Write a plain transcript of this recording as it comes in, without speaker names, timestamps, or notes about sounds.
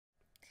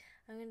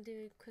I'm gonna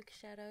do a quick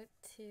shout out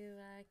to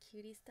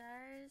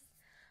Cutie3starZ.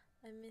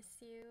 I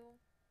miss you.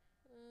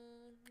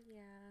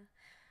 Yeah.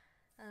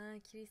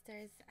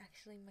 Cutie3starZ is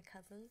actually my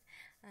cousin.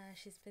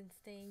 She's been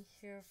staying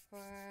here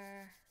for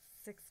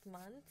 6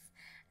 months,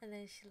 and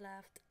then she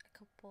left a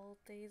couple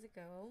days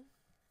ago.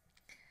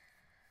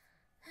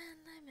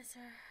 And I miss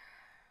her.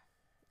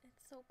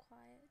 It's so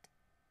quiet.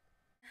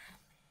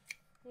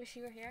 Wish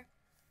you were here.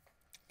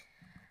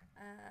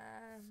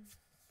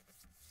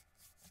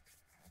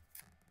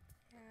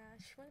 Yeah,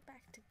 she went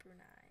back to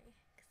Brunei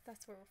because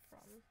that's where we're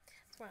from.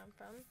 That's where I'm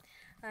from.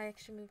 I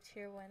actually moved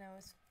here when I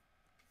was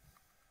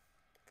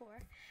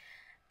 4,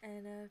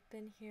 and I've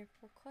been here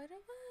for quite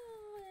a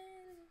while.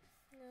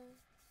 And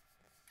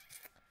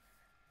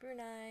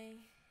Brunei,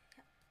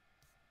 yep.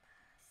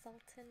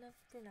 Sultan of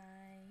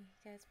Brunei.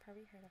 You guys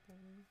probably heard of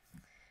him.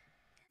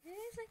 You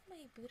guys like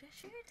my Buddha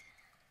shirt?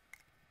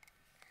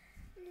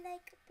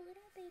 Like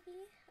Buddha,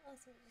 baby. Oh,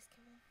 somebody just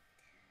came in.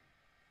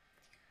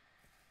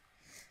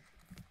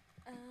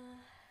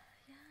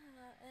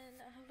 Yeah, and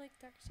I have like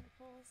dark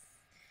circles,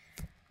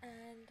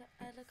 and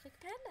I look like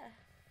Panda.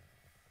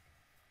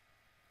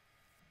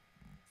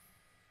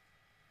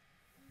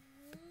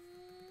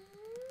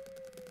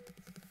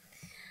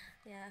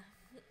 Yeah.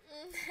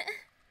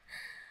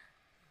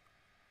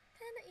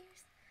 Panda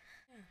ears.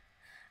 Yeah.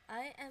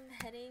 I am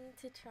heading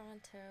to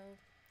Toronto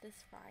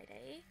this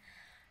Friday,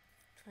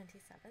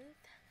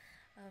 27th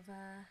of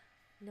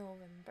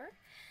November,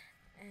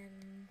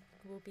 and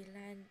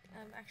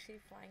I'm actually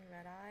flying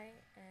red eye,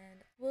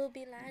 and we'll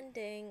be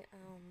landing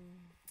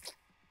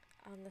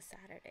on the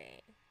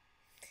Saturday.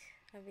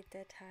 I'll be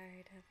dead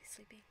tired. I'll be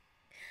sleeping.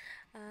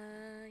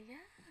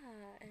 Yeah,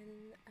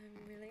 and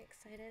I'm really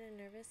excited and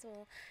nervous.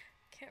 Well,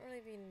 can't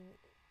really be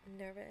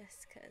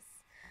nervous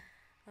because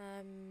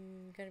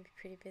I'm gonna be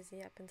pretty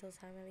busy up until the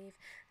time I leave,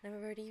 and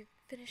I've already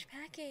finished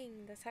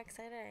packing. That's how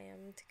excited I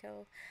am to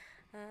go.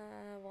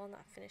 Well,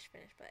 not finished,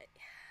 but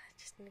yeah,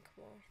 just need a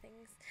couple more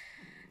things.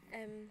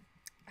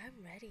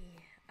 I'm ready.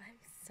 I'm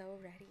so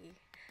ready.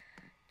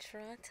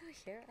 Toronto,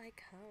 here I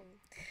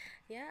come.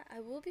 Yeah, I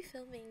will be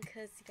filming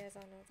because you guys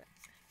all know that I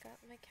got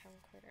my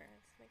camcorder.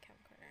 It's my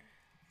camcorder.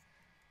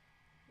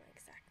 My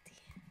Exacti.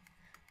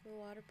 My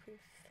waterproof.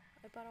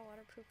 I bought a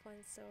waterproof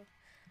one so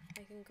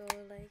I can go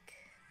like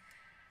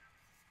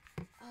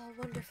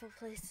wonderful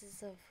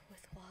places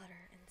with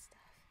water and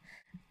stuff.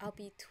 I'll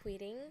be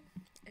tweeting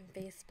and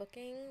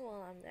Facebooking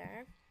while I'm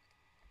there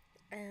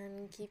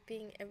and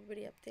keeping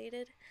everybody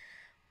updated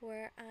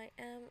where I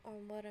am or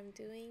what I'm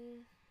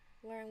doing,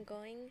 where I'm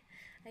going,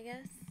 I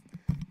guess.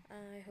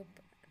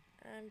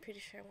 I'm pretty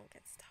sure I won't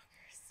get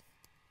stalkers.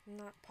 I'm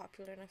not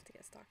popular enough to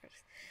get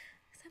stalkers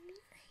because I'm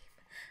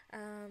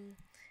lame.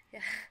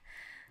 Yeah.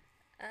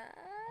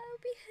 I'll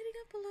be hitting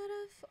up a lot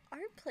of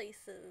art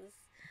places.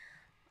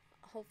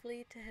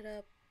 Hopefully to hit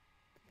up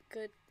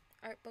good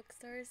art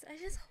bookstores. I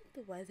just hope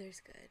the weather's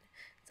good.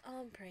 It's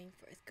all I'm praying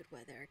for is good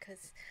weather,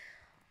 because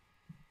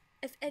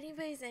if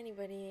anybody's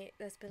anybody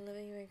that's been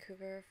living in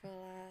Vancouver for the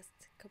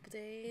last couple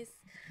days,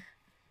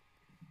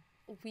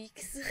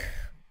 weeks,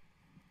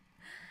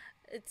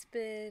 it's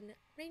been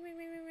rain,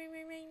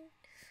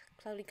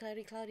 cloudy,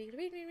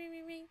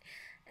 rain,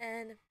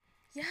 and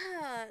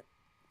yeah,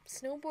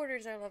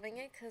 snowboarders are loving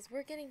it because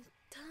we're getting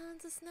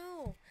tons of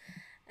snow,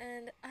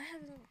 and I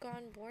haven't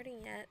gone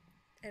boarding yet,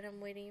 and I'm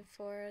waiting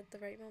for the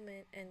right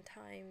moment and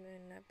time,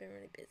 and I've been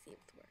really busy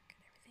with work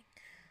and everything,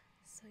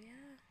 so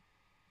yeah.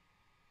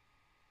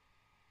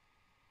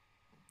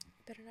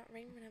 Better not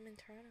rain when I'm in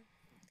Toronto.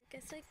 I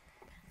guess like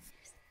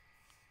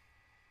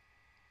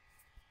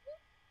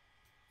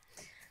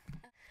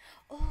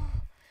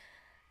oh,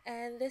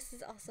 and this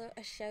is also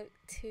a shout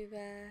to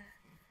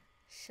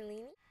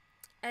Shalini.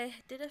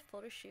 I did a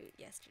photo shoot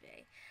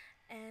yesterday,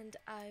 and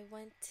I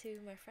went to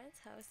my friend's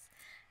house,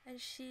 and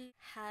she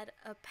had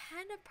a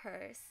panda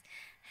purse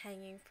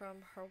hanging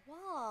from her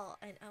wall,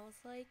 and I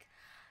was like,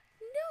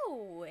 no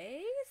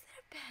way, is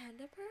that a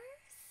panda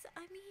purse?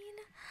 I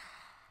mean,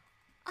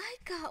 I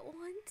got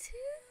one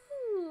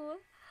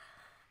too.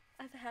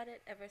 I've had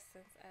it ever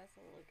since I was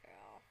a little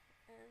girl,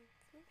 and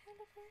it's my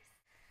panda purse.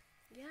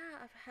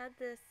 Yeah, I've had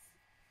this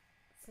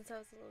since I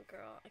was a little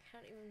girl. I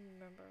can't even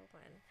remember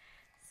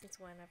since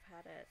when I've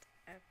had it.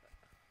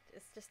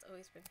 It's just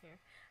always been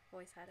here. I've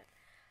always had it.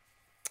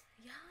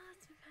 Yeah,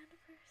 it's my panda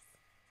purse.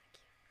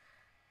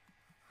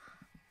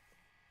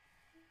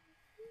 So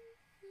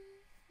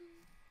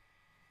cute.